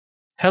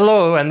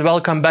Hello and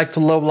welcome back to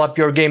Level Up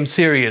Your Game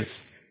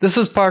series. This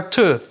is part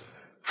 2.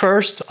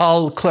 First,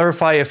 I'll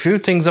clarify a few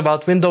things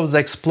about Windows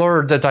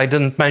Explorer that I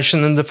didn't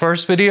mention in the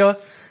first video,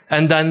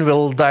 and then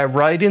we'll dive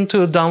right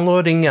into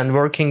downloading and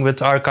working with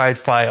archived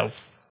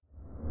files.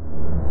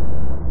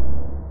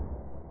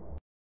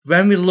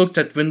 When we looked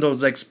at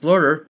Windows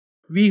Explorer,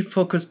 we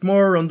focused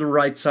more on the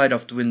right side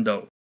of the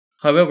window.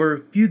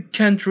 However, you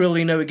can't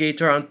really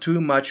navigate around too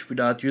much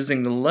without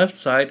using the left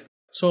side,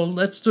 so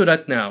let's do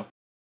that now.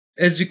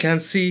 As you can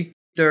see,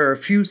 there are a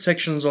few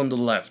sections on the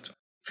left: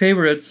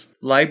 Favorites,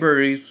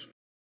 Libraries,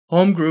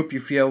 Home Group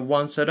if you have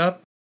one set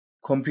up,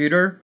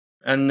 Computer,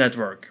 and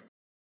Network.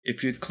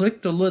 If you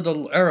click the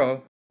little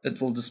arrow, it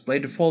will display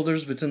the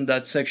folders within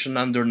that section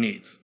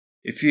underneath.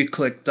 If you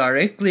click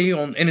directly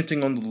on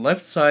anything on the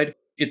left side,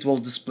 it will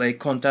display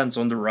contents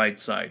on the right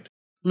side.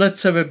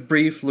 Let's have a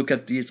brief look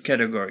at these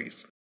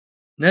categories.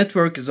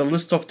 Network is a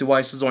list of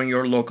devices on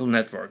your local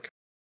network.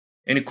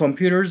 Any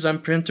computers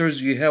and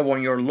printers you have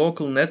on your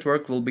local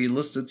network will be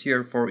listed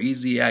here for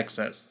easy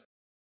access.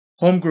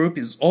 Home Group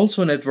is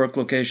also network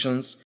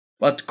locations,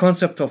 but the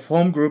concept of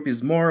Home Group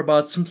is more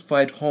about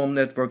simplified home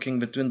networking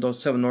with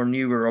Windows 7 or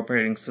newer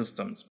operating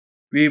systems.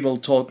 We will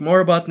talk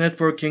more about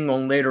networking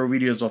on later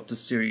videos of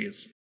this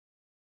series.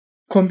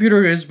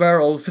 Computer is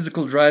where all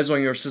physical drives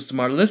on your system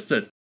are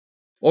listed.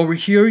 Over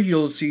here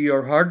you'll see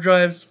your hard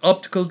drives,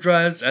 optical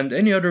drives, and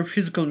any other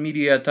physical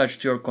media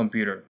attached to your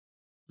computer.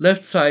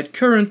 Left side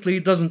currently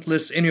doesn't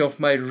list any of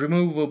my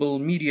removable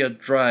media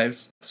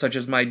drives, such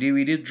as my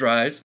DVD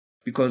drives,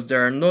 because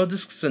there are no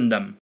disks in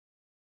them.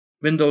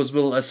 Windows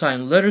will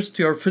assign letters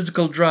to your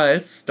physical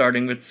drives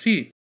starting with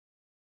C.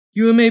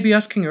 You may be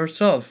asking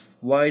yourself,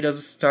 why does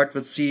it start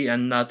with C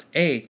and not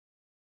A?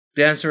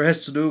 The answer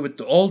has to do with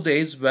the old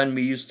days when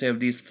we used to have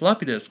these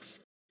floppy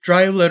disks.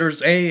 Drive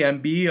letters A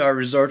and B are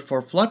reserved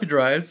for floppy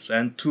drives,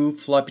 and 2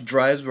 floppy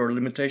drives were a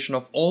limitation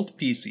of old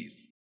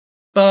PCs.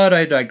 But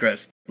I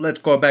digress. Let's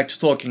go back to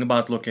talking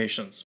about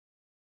locations.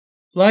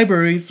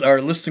 Libraries are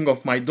a listing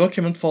of my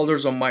document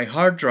folders on my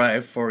hard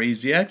drive for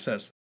easy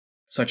access,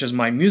 such as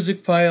my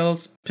music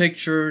files,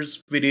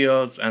 pictures,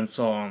 videos, and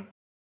so on.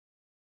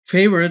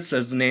 Favorites,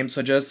 as the name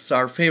suggests,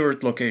 are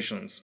favorite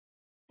locations.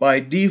 By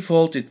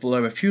default, it will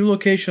have a few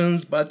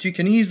locations, but you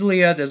can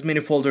easily add as many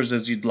folders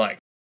as you'd like.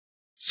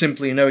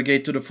 Simply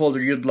navigate to the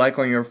folder you'd like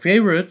on your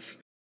favorites.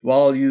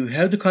 While you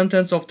have the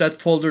contents of that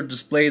folder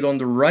displayed on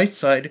the right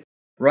side,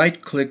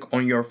 right-click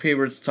on your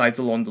favorites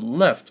title on the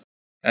left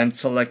and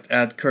select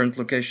Add Current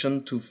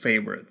Location to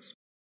Favorites.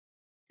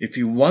 If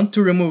you want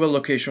to remove a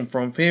location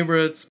from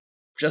favorites,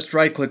 just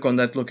right-click on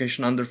that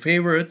location under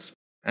Favorites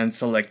and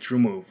select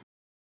Remove.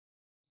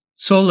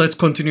 So let's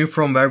continue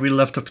from where we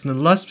left off in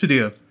the last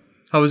video.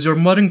 How is your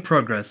modding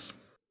progress?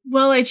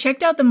 Well, I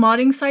checked out the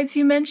modding sites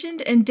you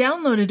mentioned and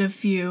downloaded a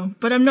few,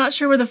 but I'm not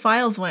sure where the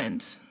files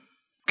went.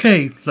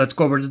 Okay, let's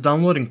go over the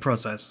downloading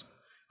process.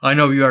 I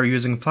know you are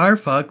using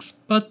Firefox,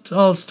 but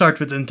I'll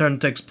start with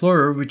Internet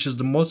Explorer, which is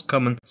the most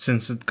common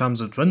since it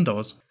comes with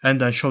Windows,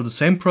 and then show the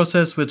same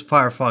process with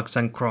Firefox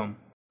and Chrome.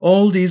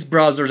 All these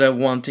browsers have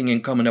one thing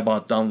in common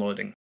about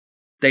downloading.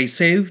 They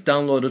save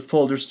downloaded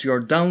folders to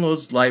your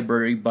Downloads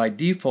library by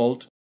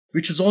default,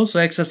 which is also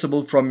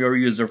accessible from your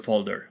user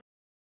folder.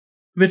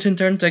 With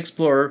Internet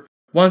Explorer,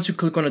 once you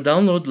click on a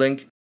download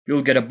link,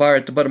 you'll get a bar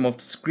at the bottom of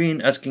the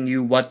screen asking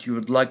you what you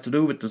would like to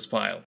do with this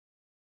file.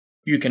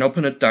 You can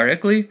open it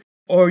directly,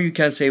 or you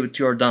can save it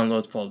to your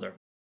download folder.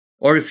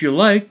 Or if you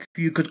like,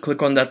 you could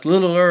click on that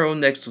little arrow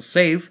next to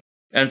Save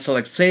and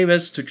select Save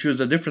As to choose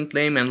a different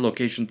name and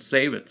location to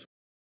save it.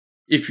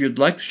 If you'd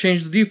like to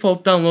change the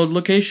default download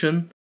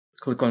location,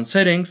 click on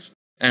Settings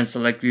and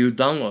select View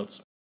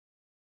Downloads.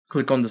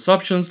 Click on this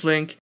Options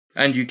link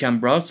and you can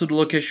browse to the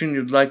location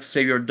you'd like to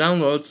save your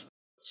downloads,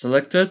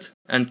 select it,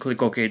 and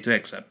click OK to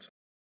accept.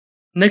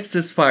 Next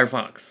is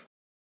Firefox.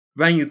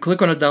 When you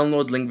click on a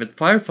download link with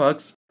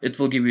Firefox, it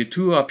will give you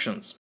two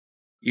options: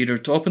 either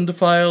to open the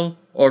file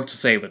or to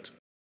save it.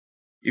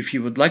 If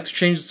you would like to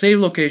change the save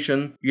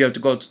location, you have to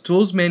go to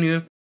Tools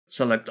menu,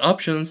 select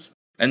Options,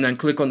 and then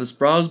click on this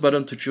Browse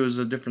button to choose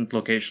a different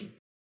location.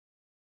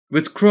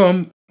 With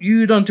Chrome,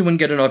 you don't even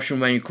get an option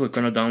when you click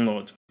on a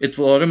download. It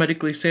will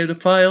automatically save the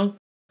file,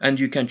 and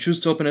you can choose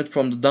to open it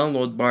from the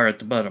download bar at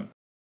the bottom.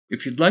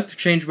 If you'd like to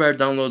change where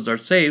downloads are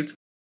saved,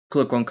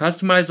 click on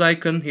Customize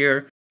icon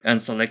here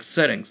and select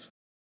Settings.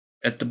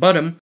 At the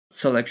bottom,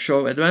 select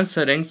Show Advanced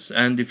Settings,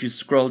 and if you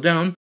scroll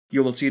down,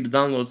 you will see the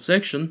download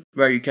section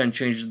where you can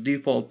change the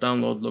default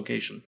download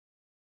location.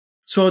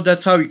 So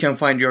that's how you can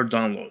find your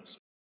downloads.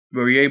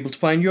 Were you able to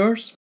find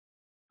yours?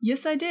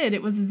 Yes, I did.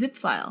 It was a zip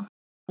file.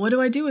 What do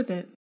I do with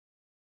it?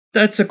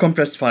 That's a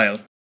compressed file.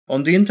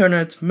 On the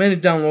internet, many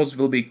downloads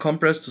will be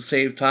compressed to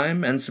save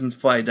time and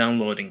simplify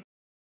downloading.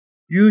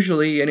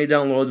 Usually, any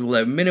download will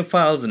have many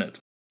files in it,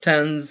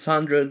 tens,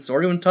 hundreds,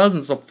 or even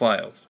thousands of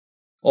files.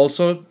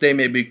 Also, they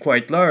may be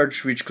quite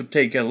large, which could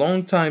take a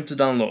long time to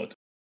download.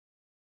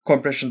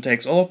 Compression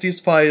takes all of these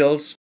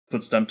files,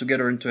 puts them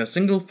together into a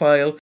single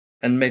file,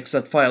 and makes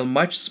that file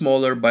much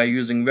smaller by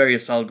using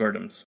various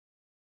algorithms.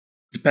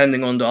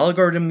 Depending on the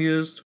algorithm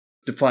used,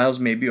 the files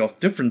may be of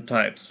different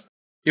types,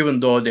 even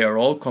though they are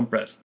all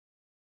compressed.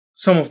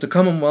 Some of the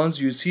common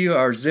ones you see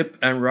are zip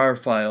and RAR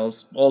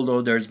files,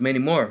 although there's many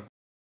more.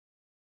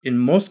 In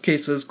most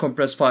cases,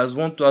 compressed files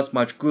won't do us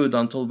much good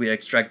until we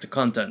extract the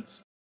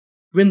contents.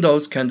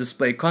 Windows can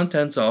display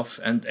contents of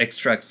and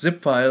extract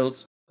zip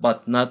files,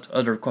 but not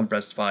other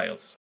compressed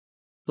files.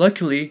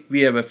 Luckily,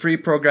 we have a free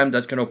program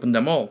that can open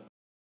them all.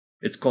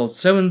 It's called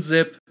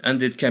 7-Zip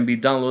and it can be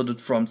downloaded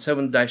from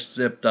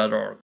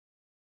 7-zip.org.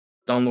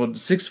 Download the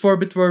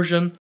 64-bit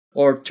version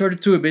or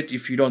 32-bit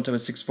if you don't have a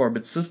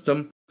 64-bit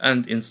system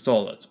and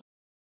install it.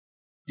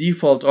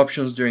 Default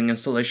options during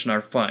installation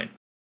are fine.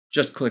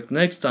 Just click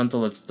Next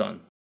until it's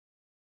done.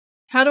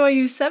 How do I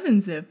use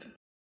 7-Zip?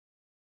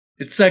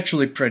 It's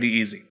actually pretty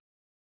easy.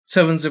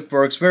 7-Zip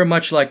works very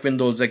much like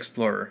Windows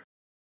Explorer,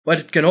 but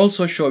it can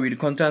also show you the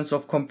contents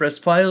of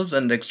compressed files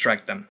and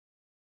extract them.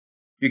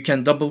 You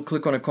can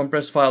double-click on a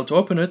compressed file to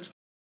open it,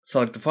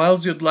 select the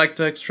files you'd like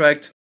to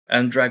extract,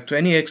 and drag to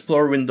any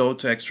Explorer window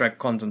to extract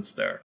contents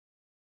there.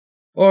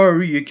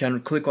 Or you can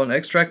click on the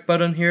Extract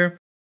button here,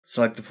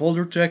 select the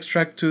folder to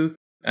extract to,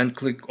 and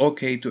click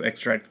OK to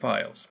extract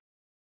files.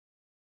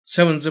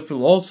 7-Zip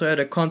will also add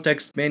a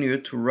context menu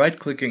to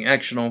right-clicking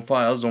action on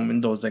files on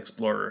Windows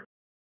Explorer.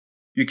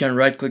 You can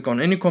right-click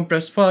on any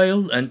compressed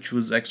file and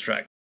choose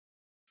Extract.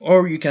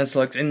 Or you can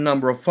select any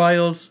number of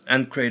files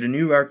and create a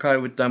new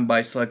archive with them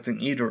by selecting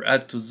either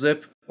Add to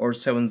Zip or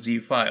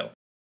 7Z file.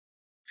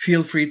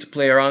 Feel free to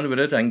play around with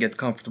it and get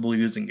comfortable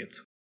using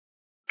it.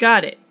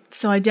 Got it.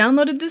 So I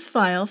downloaded this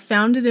file,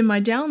 found it in my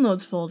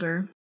Downloads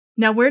folder.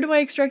 Now where do I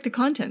extract the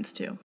contents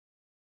to?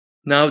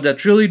 Now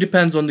that really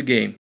depends on the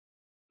game.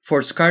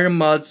 For Skyrim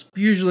mods,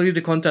 usually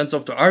the contents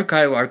of the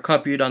archive are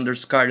copied under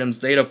Skyrim's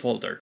data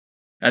folder,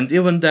 and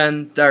even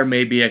then, there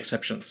may be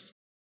exceptions.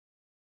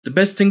 The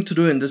best thing to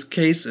do in this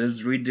case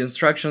is read the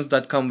instructions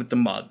that come with the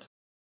mod.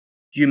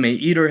 You may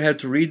either have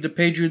to read the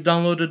page you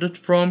downloaded it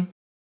from,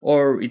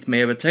 or it may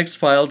have a text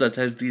file that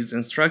has these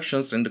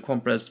instructions in the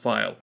compressed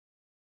file.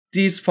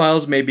 These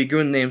files may be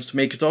given names to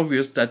make it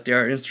obvious that they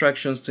are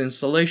instructions to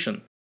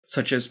installation,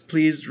 such as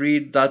please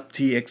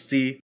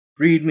read.txt,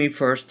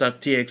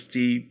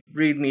 readme-first.txt,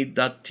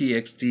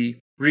 readme.txt,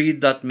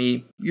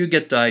 read.me, you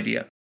get the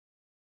idea.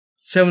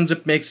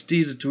 7-Zip makes it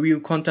easy to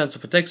view contents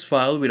of a text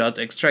file without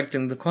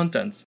extracting the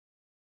contents.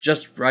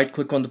 Just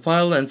right-click on the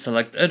file and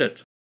select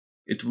Edit.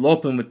 It will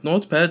open with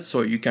Notepad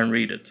so you can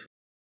read it.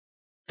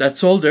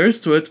 That's all there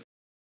is to it.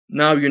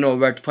 Now you know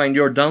where to find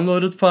your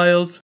downloaded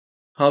files,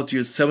 how to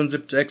use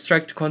 7-Zip to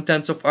extract the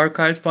contents of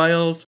archived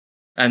files,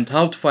 and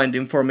how to find the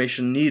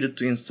information needed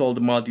to install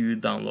the mod you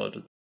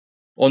downloaded.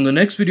 On the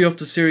next video of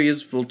the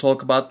series, we'll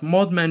talk about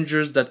mod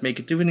managers that make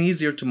it even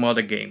easier to mod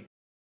a game.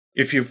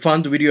 If you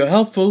found the video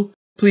helpful,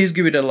 please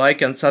give it a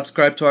like and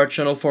subscribe to our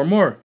channel for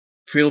more.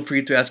 Feel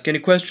free to ask any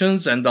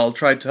questions and I'll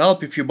try to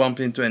help if you bump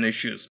into any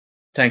issues.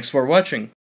 Thanks for watching.